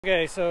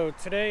Okay, so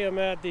today I'm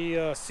at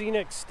the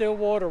scenic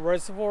Stillwater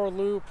Reservoir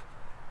Loop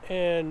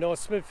in North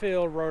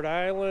Smithfield, Rhode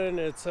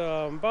Island. It's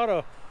about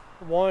a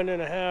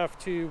 1.5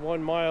 to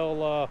 1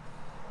 mile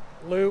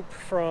loop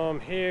from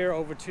here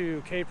over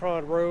to Cape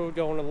Ron Road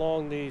going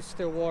along the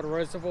Stillwater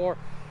Reservoir.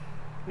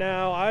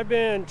 Now, I've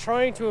been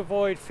trying to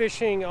avoid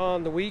fishing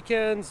on the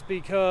weekends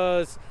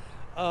because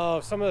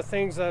of some of the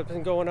things that have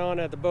been going on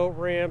at the boat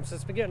ramps.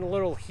 It's been getting a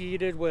little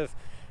heated with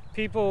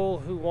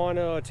people who want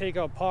to take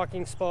up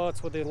parking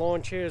spots with their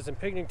lawn chairs and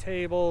picnic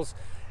tables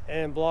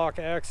and block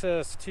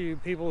access to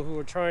people who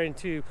are trying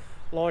to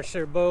launch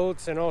their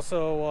boats, and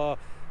also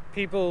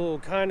people who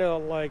kind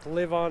of like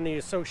live on the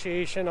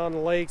association on the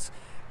lakes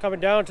coming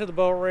down to the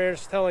boat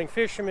ramps telling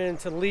fishermen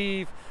to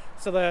leave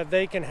so that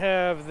they can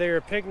have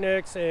their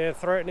picnics and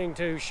threatening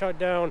to shut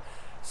down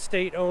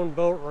state-owned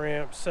boat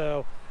ramps.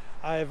 So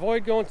I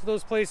avoid going to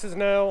those places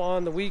now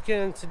on the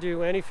weekend to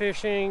do any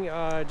fishing.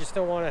 I just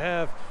don't want to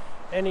have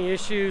any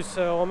issues.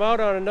 So I'm out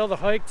on another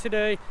hike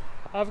today.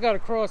 I've got to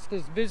cross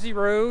this busy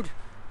road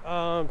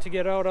to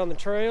get out on the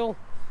trail,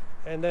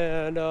 and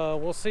then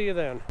we'll see you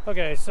then.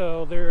 Okay,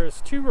 so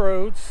there's two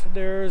roads.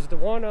 There's the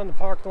one on the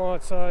parking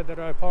lot side that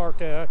I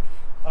parked at,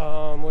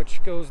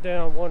 which goes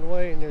down one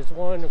way, and there's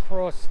one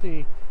across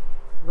the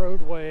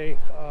roadway,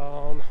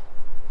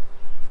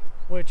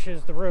 which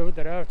is the road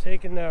that I've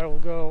taken that will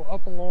go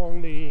up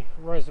along the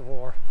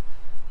reservoir.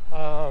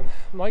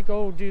 Might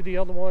go do the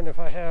other one if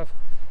I have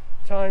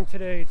time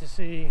today to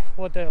see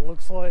what that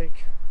looks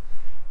like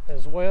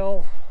as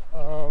well.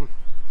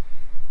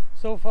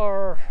 So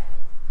far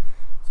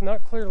it's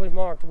not clearly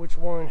marked which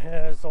one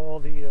has all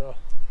the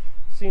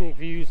scenic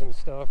views and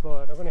stuff,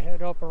 but I'm going to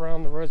head up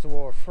around the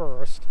reservoir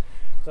first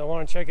because I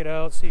want to check it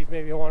out, see if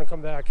maybe I want to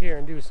come back here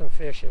and do some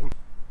fishing.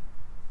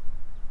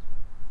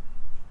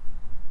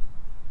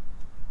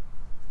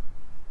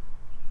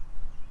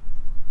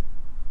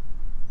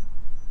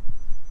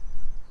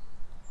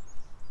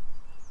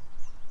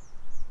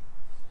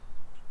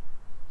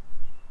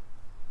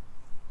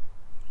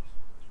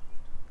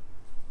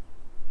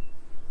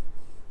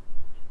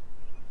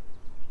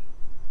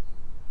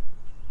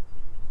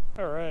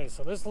 Alright,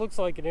 so this looks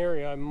like an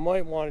area I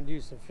might want to do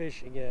some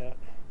fishing at.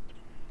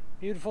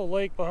 Beautiful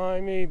lake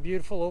behind me,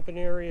 beautiful open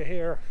area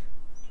here.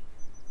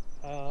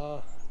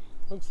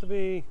 Looks to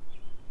be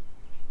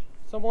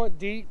somewhat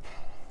deep.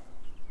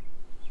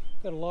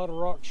 Got a lot of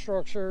rock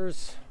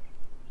structures.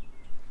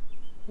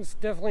 It's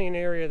definitely an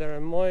area that I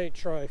might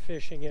try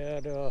fishing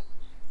at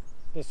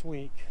this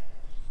week.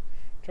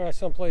 Try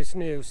someplace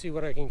new, see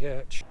what I can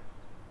catch.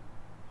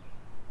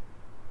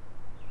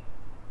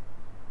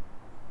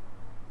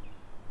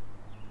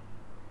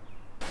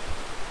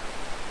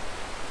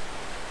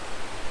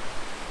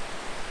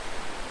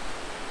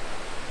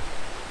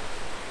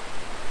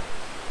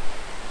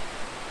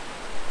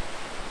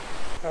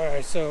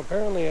 Alright, so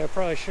apparently I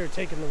probably should have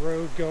taken the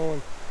road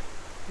going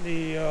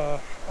the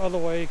other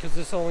way, because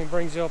this only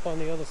brings you up on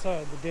the other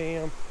side of the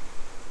dam.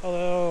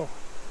 Although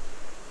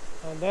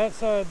on that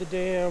side of the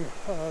dam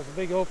it's a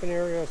big open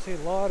area. I see a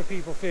lot of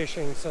people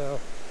fishing,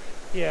 so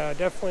yeah,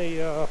 definitely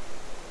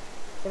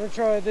gonna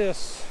try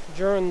this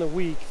during the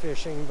week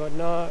fishing, but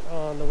not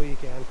on the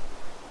weekend.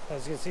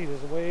 As you can see,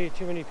 there's way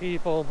too many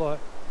people, but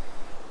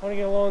I want to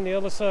get along the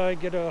other side,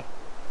 get a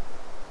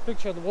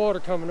picture of the water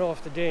coming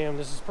off the dam.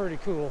 This is pretty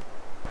cool.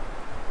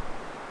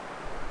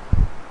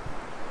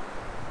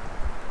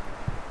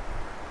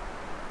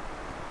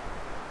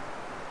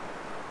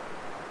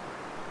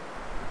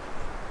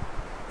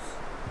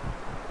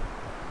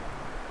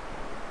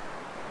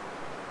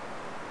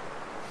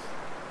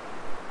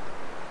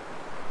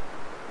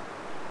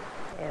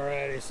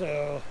 Alrighty,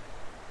 so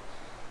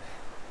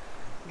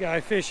guy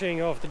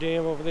fishing off the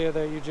dam over there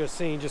that you just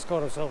seen just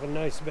caught himself a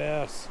nice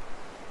bass.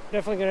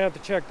 Definitely gonna have to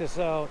check this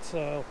out.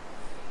 So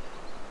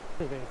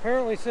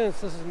apparently,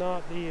 since this is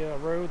not the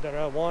road that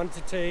I wanted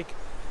to take,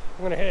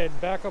 I'm gonna head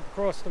back up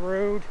across the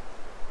road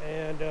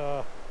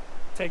and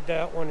take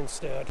that one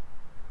instead.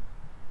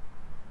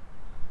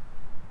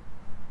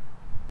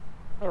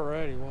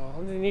 Alrighty, well,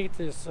 underneath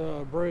this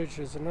bridge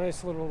is a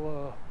nice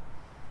little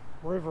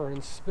river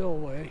and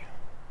spillway.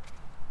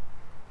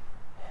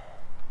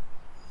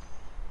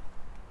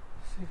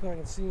 See if I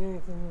can see anything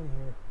in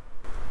here.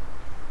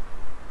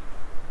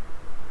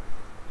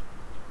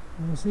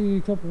 I see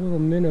a couple little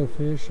minnow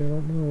fish. I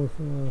don't know if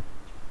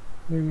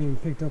they're even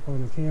picked up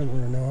on the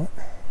camera or not.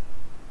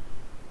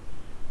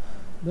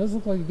 It does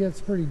look like it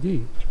gets pretty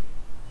deep.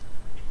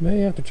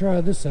 May have to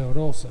try this out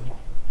also.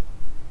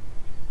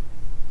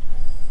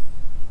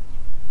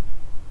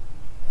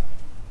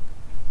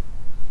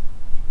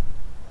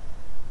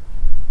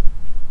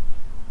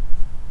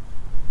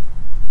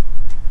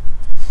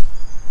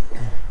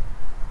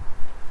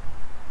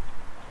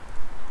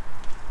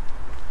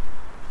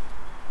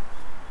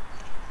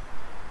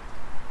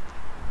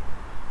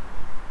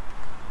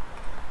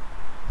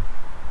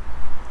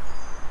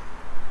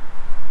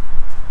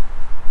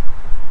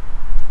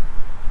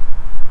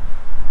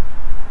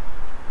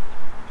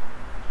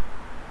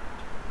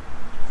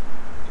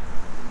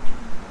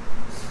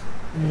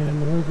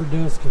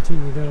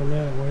 down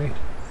that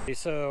way.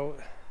 So,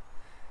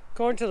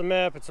 according to the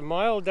map, it's a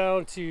mile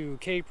down to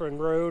Capron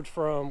Road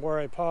from where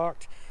I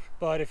parked.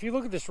 But if you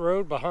look at this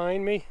road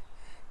behind me,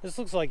 this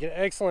looks like an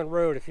excellent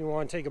road if you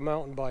want to take a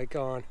mountain bike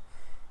on.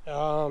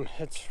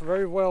 It's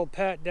very well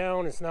pat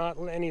down. It's not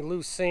any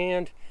loose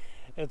sand.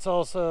 It's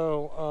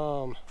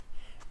also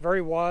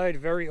very wide,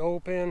 very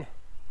open.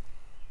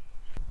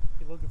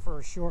 If you're looking for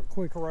a short,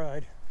 quick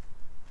ride.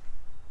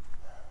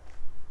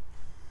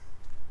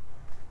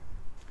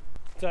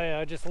 Tell you,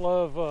 I just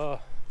love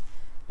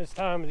this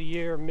time of the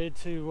year, mid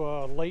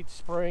to late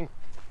spring.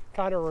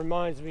 Kind of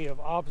reminds me of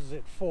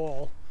opposite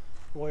fall,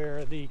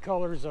 where the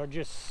colors are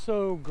just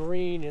so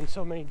green and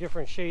so many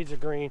different shades of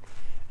green.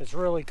 It's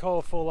really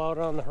colorful out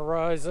on the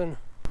horizon.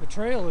 The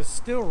trail is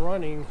still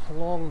running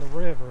along the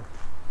river.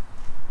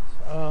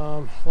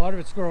 A lot of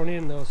it's grown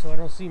in though, so I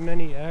don't see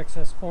many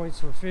access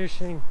points for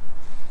fishing.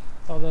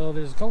 Although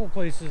there's a couple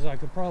places I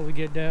could probably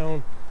get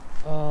down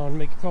and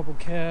make a couple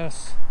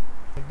casts.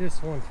 Like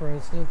this one, for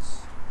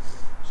instance.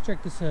 Let's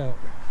check this out.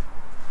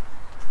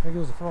 There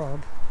goes a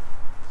frog.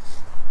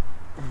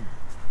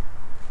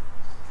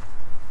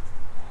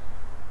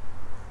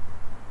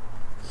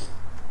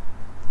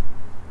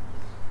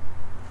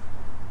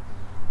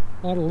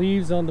 A lot of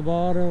leaves on the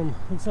bottom.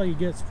 Looks like it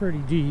gets pretty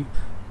deep.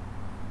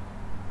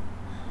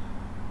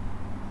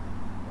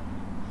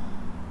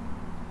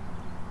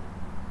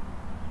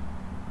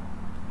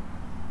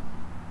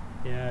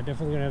 Yeah,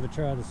 definitely gonna have to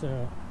try this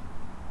out.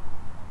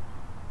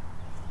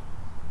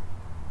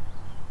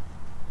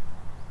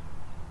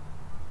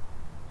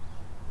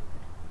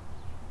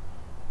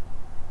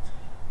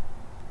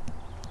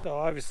 So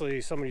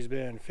obviously somebody's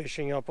been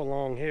fishing up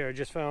along here.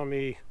 Just found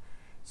me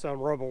some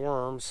rubber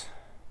worms.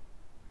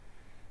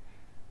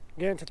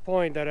 Getting to the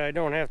point that I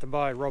don't have to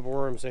buy rubber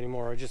worms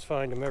anymore. I just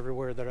find them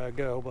everywhere that I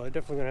go, but I'm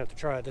definitely gonna have to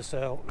try this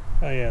out.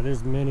 Oh yeah,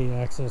 there's many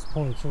access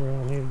points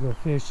around here to go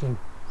fishing.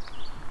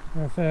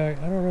 Matter of fact,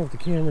 I don't know if the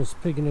camera's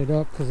picking it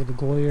up because of the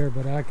glare,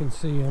 but I can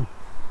see them.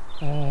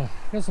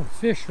 Got some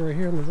fish right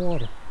here in the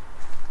water.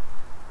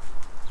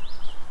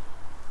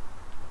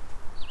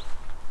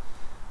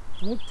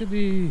 Look to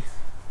be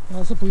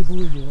possibly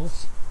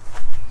bluegills.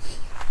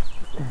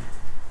 The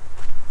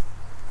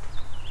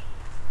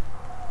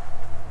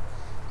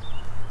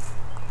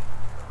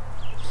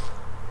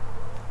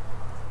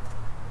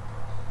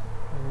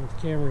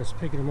camera is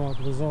picking them up.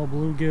 There's all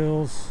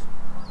bluegills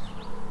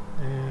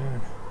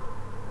and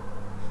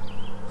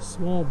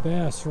small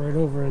bass right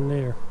over in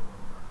there.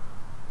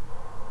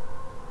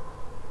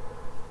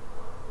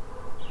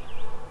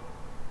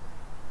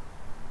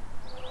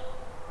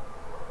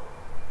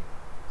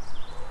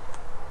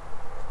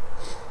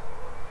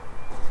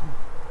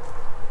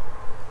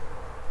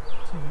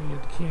 See if I can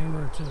get the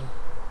camera to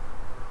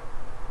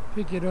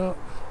pick it up.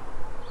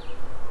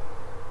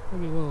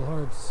 Maybe a little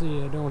hard to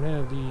see. I don't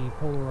have the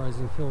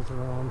polarizing filter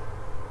on.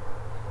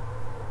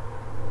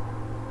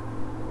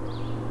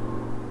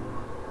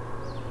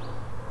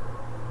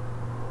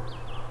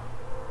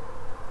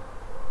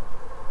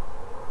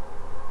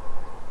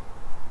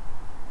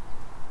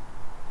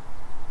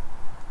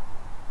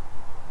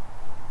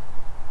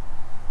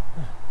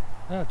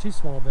 Ah, two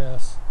small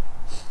bass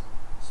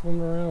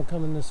swimming around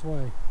coming this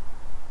way.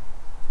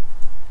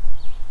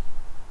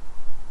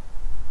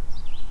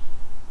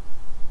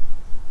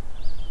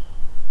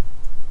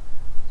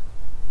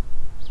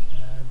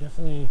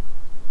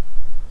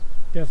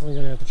 Definitely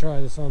gonna have to try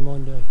this on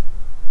Monday.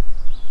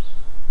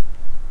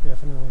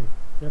 Definitely.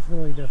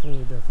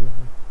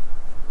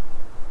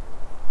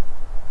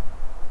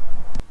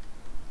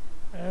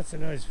 That's a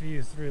nice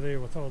view through there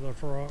with all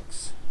those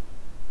rocks.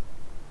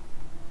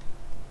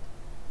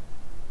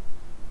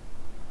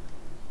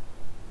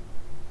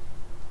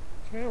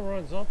 Trail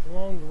runs up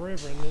along the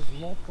river and there's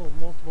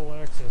multiple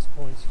access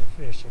points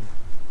for fishing.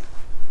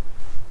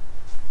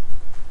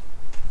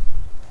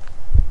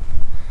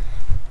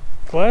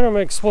 Glad I'm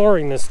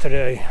exploring this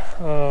today.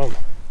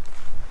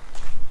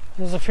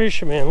 There's a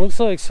fisherman. Looks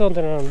like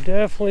something I'm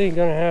definitely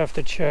gonna have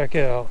to check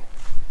out.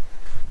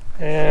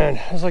 And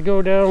as I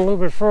go down a little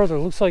bit further, it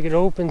looks like it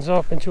opens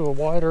up into a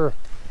wider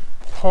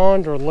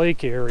pond or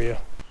lake area.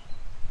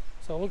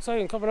 So it looks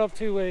like I'm coming up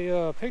to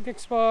a picnic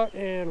spot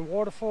and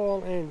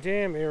waterfall and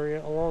dam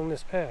area along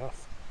this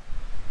path.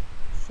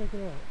 Let's check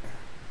it out.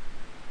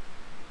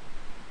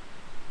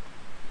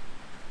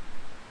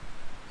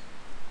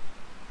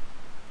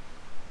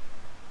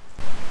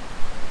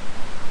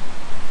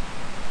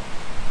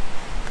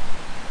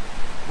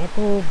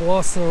 Apple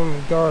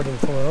Blossom Garden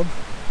Club.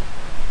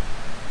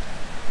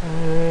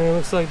 And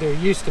looks like there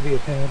used to be a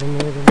pad in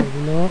there, but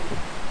maybe not.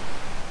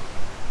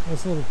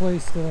 Nice little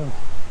place to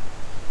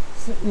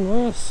sit and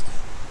rest.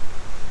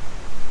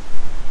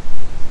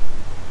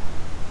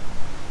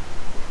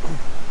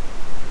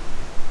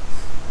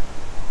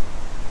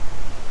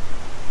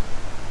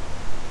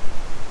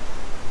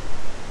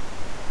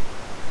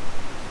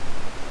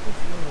 There's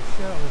a little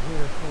shallow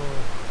here for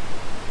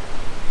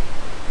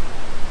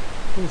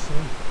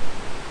fishing.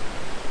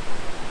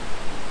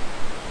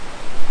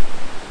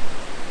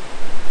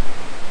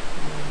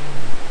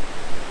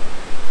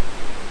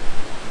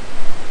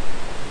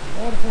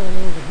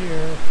 waterfall over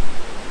here.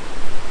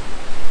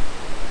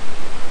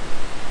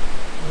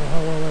 I don't know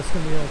how well that's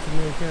going to be able to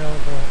make out,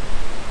 but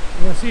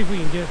we're going to see if we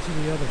can get to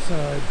the other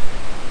side.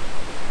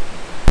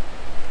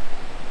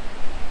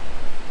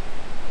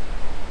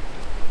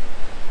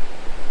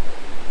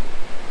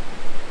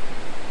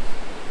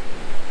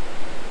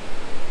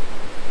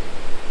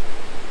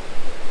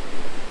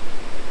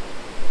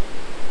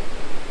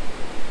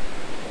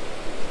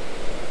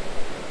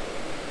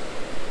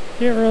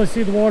 Can't really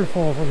see the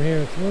waterfall from here.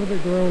 It's a little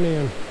bit grown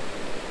in.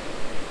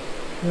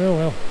 Oh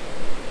well.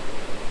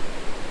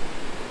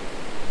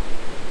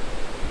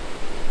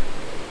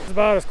 It's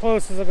about as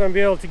close as I'm going to be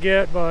able to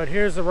get, but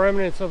here's the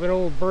remnants of an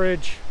old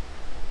bridge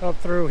up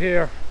through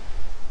here.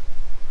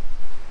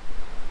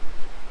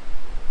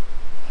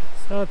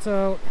 Starts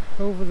out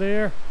over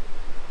there.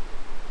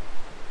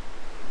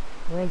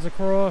 Runs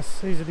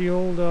across. These are the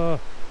old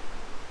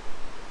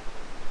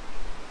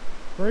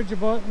bridge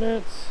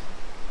abutments.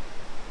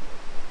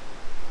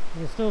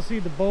 You can still see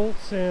the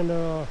bolts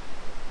and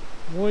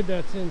wood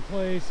that's in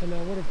place, and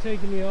that would have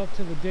taken me up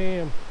to the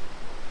dam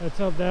that's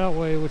up that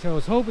way, which I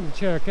was hoping to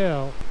check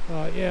out.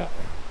 Yeah,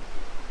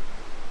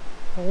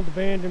 old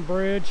abandoned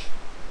bridge.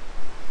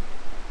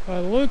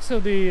 By the looks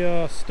of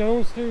the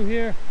stones through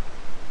here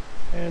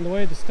and the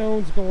way the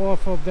stones go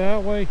off up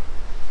that way,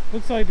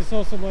 looks like this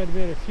also might have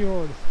been a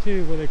fjord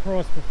too, where they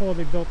crossed before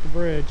they built the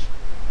bridge.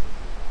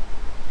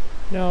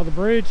 Now the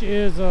bridge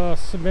is a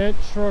cement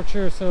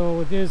structure,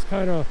 so it is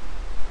kind of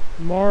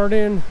marred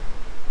in,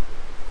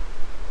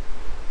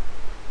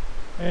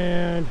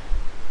 and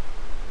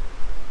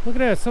look at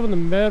that, some of the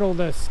metal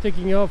that's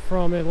sticking up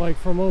from it, like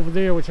from over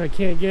there, which I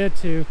can't get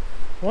to.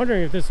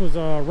 Wondering if this was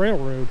a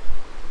railroad.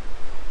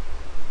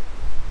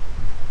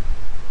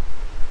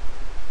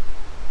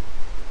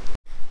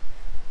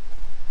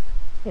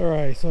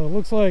 Alright, so it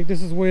looks like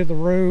this is where the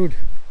road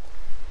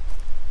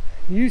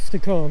used to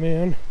come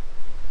in.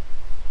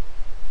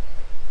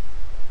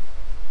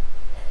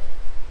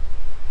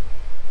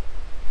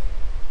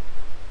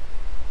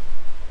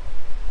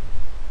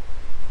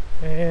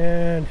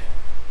 And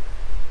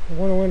the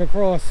one that went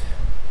across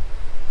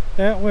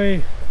that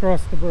way,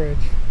 across the bridge.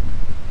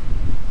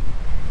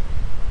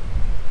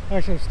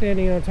 Actually, I'm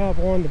standing on top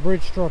of one of the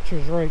bridge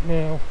structures right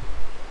now.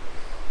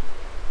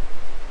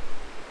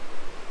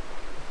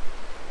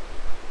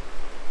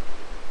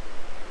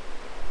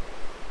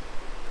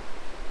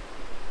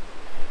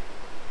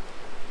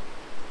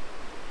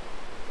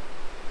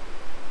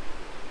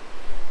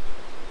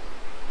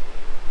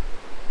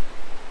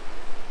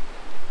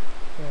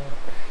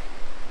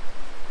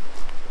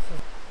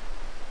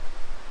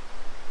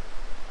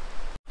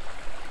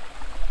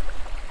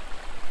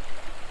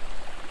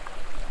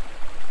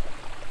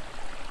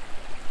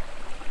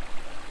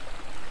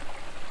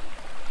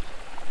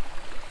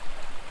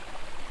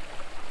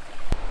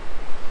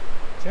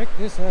 Check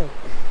this out.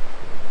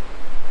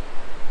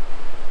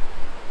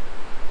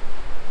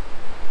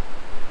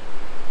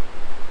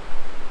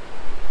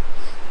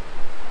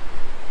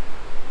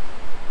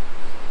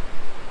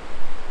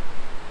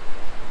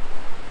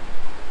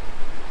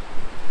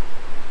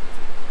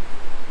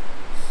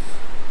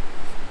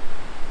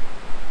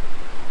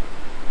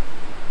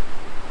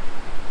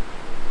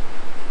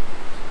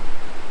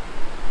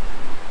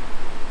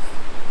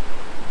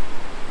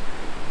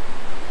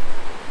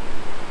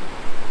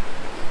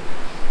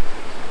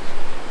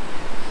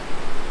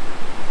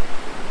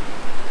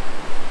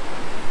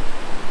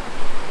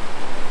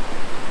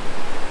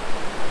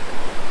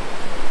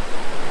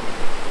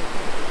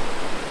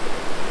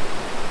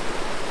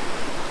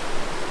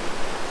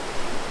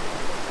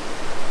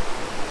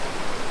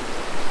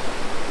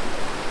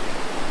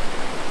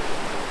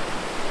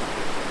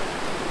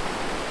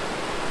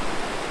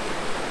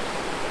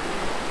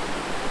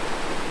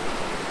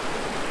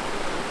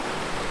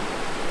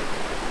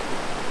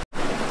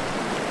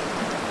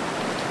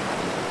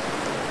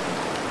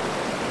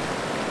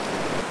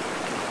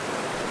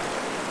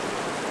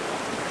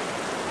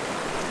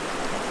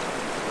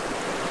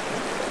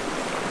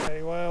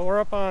 We're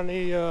up on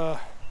the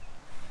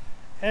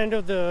end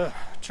of the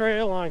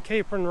trail on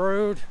Capron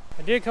Road.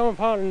 I did come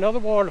upon another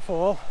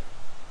waterfall.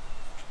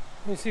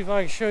 Let me see if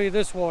I can show you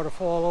this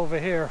waterfall over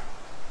here.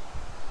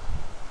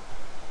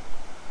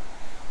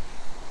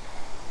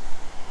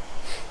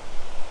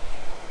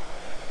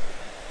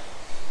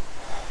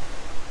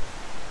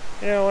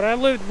 You know, when I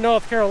lived in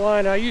North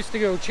Carolina, I used to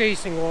go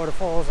chasing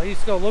waterfalls. I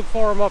used to go look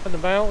for them up in the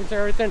mountains and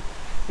everything.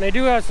 And they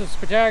do have some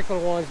spectacular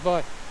ones,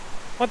 but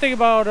one thing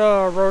about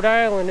Rhode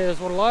Island is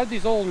with a lot of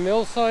these old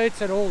mill sites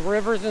and old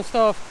rivers and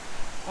stuff,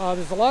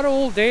 there's a lot of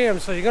old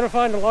dams, so you're going to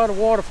find a lot of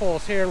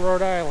waterfalls here in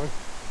Rhode Island.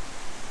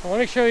 Well, let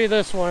me show you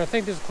this one. I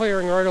think there's a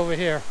clearing right over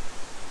here.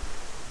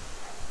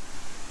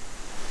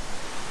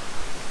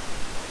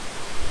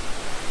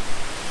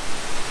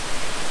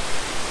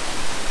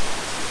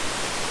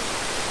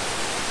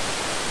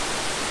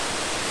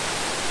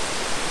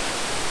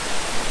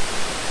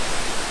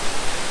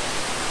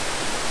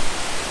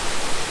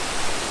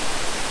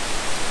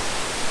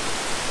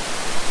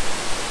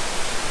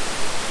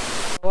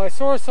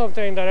 saw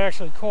something that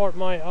actually caught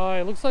my eye.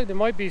 It looks like there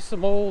might be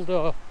some old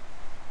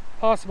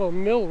possible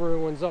mill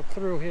ruins up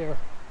through here.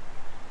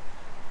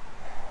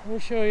 Let me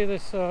show you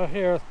this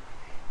here.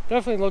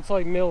 Definitely looks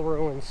like mill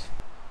ruins.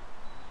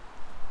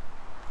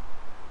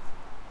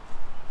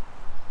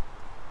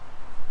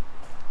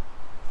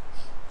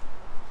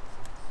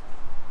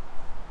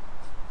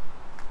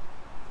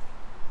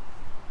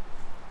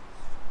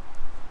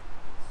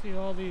 See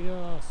all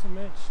the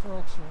cement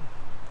structure.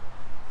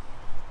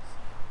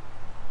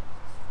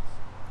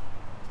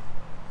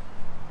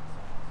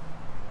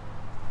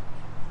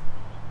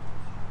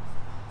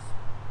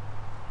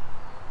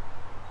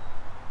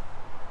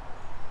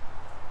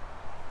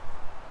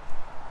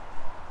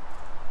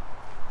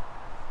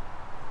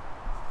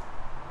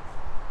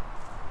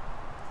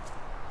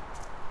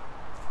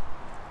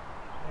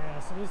 Yeah,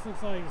 so this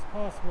looks like it's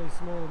possibly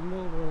some old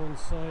mill ruin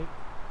site.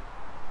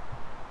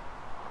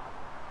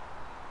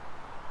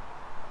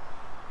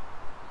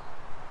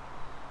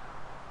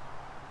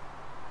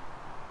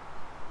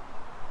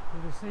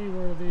 You can see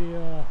where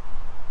the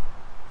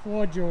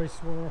floor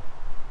joists were.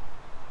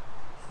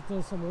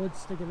 Still some wood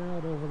sticking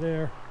out over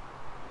there.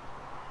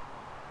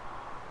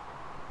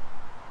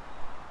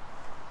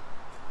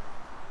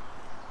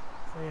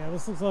 So yeah,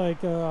 this looks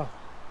like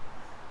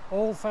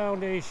old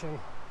foundation.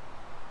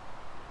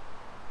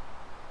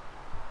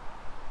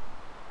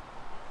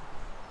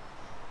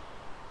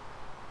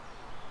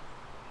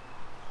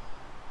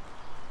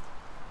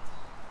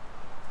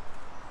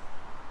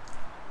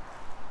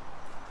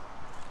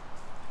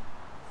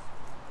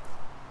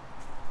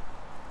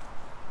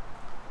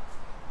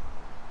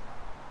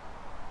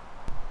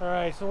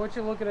 Alright, so what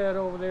you're looking at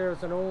over there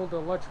is an old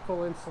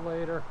electrical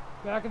insulator.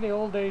 Back in the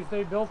old days,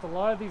 they built a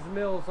lot of these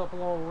mills up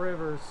along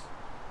rivers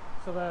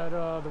so that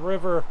the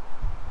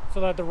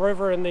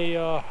river and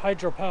the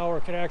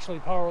hydropower could actually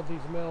power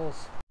these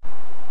mills.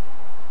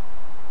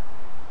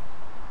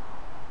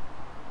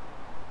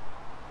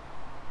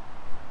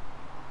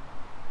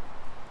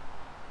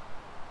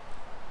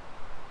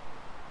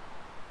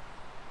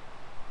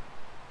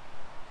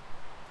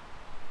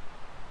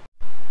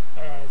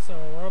 So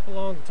we're up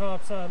along the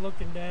top side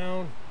looking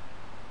down.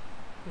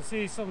 You can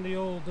see some of the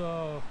old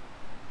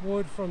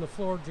wood from the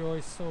floor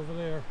joists over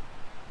there.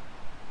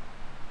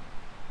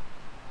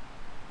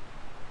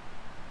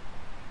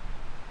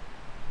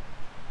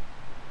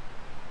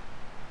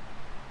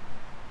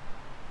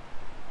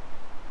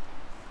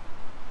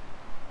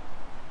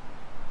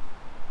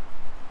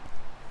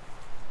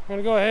 I'm going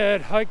to go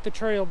ahead, hike the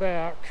trail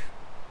back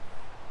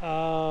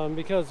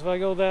because if I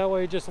go that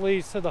way it just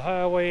leads to the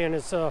highway and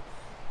it's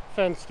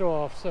fenced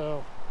off.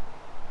 So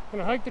I'm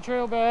gonna hike the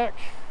trail back,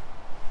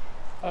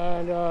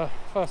 and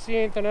if I see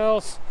anything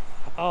else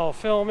I'll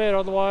film it.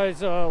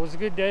 Otherwise it was a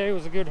good day, it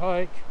was a good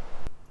hike.